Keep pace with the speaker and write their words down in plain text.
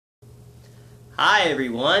Hi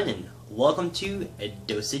everyone, and welcome to A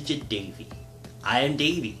Dosage of Davy. I am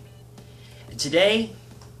Davy, and today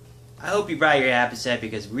I hope you brought your happy set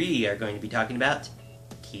because we are going to be talking about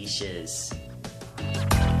quiches.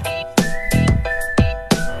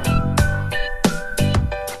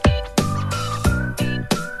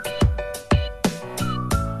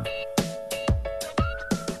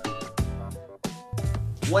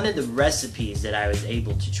 One of the recipes that I was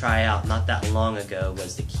able to try out not that long ago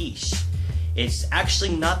was the quiche. It's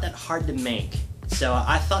actually not that hard to make, so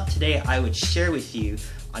I thought today I would share with you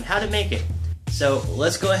on how to make it. So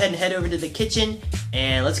let's go ahead and head over to the kitchen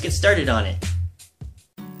and let's get started on it.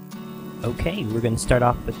 Okay, we're going to start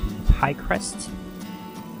off with the pie crust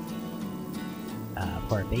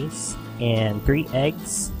for our base, and 3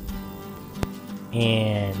 eggs,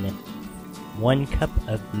 and 1 cup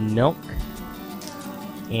of milk,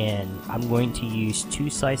 and I'm going to use 2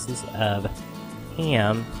 slices of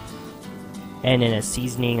ham, and in a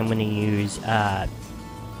seasoning I'm going to use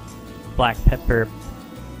black pepper,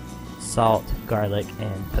 salt, garlic,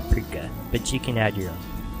 and paprika, but you can add your own.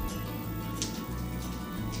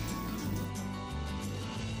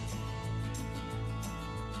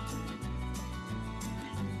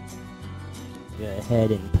 Go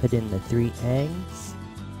ahead and put in the 3 eggs,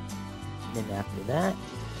 and then after that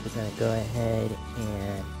we're going to go ahead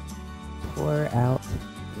and pour out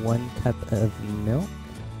 1 cup of milk,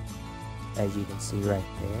 as you can see right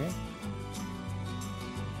there.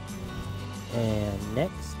 And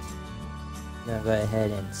next, I'm going to go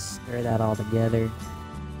ahead and stir that all together.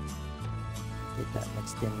 Get that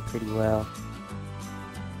mixed in pretty well.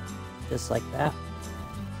 Just like that.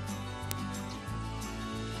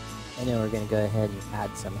 And then we're going to go ahead and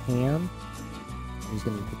add some ham. I'm just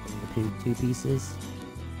going to put them into 2 pieces.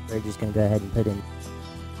 We're just going to go ahead and put in,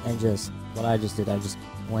 and just, what I just did, I just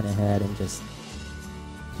went ahead and just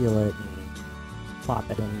peel it and plop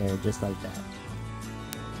it in there just like that.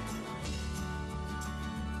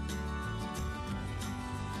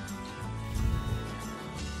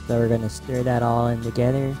 So we're going to stir that all in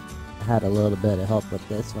together. I had a little bit of help with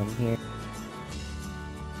this one here.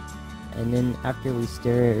 And then after we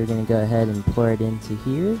stir it, we're going to go ahead and pour it into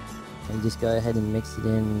here. And just go ahead and mix it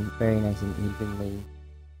in very nice and evenly.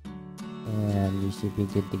 And you should be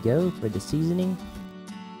good to go for the seasoning.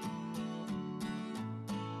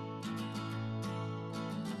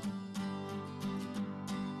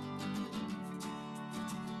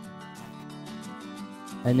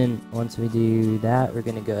 And then once we do that, we're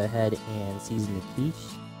going to go ahead and season the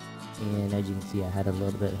quiche. And as you can see, I had a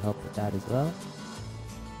little bit of help with that as well.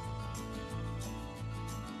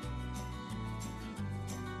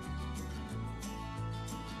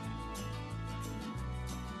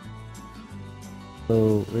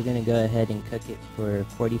 So we're going to go ahead and cook it for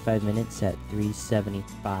 45 minutes at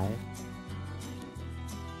 375.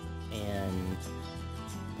 And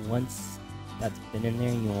once that's been in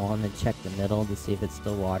there, you want to check the middle to see if it's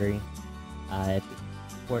still watery. If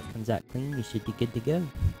the pork comes out clean, you should be good to go.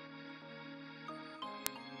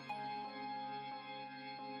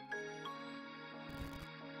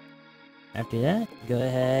 After that, go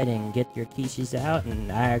ahead and get your quiches out,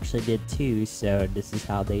 and I actually did 2, so this is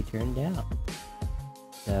how they turned out.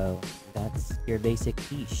 So that's your basic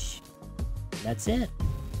quiche. That's it.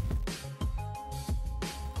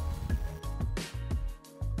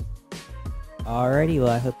 Alrighty,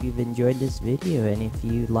 well I hope you've enjoyed this video, and if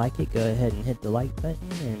you like it, go ahead and hit the like button,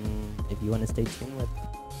 and if you want to stay tuned with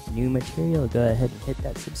new material, go ahead and hit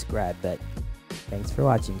that subscribe button. Thanks for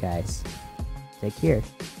watching, guys. Take care.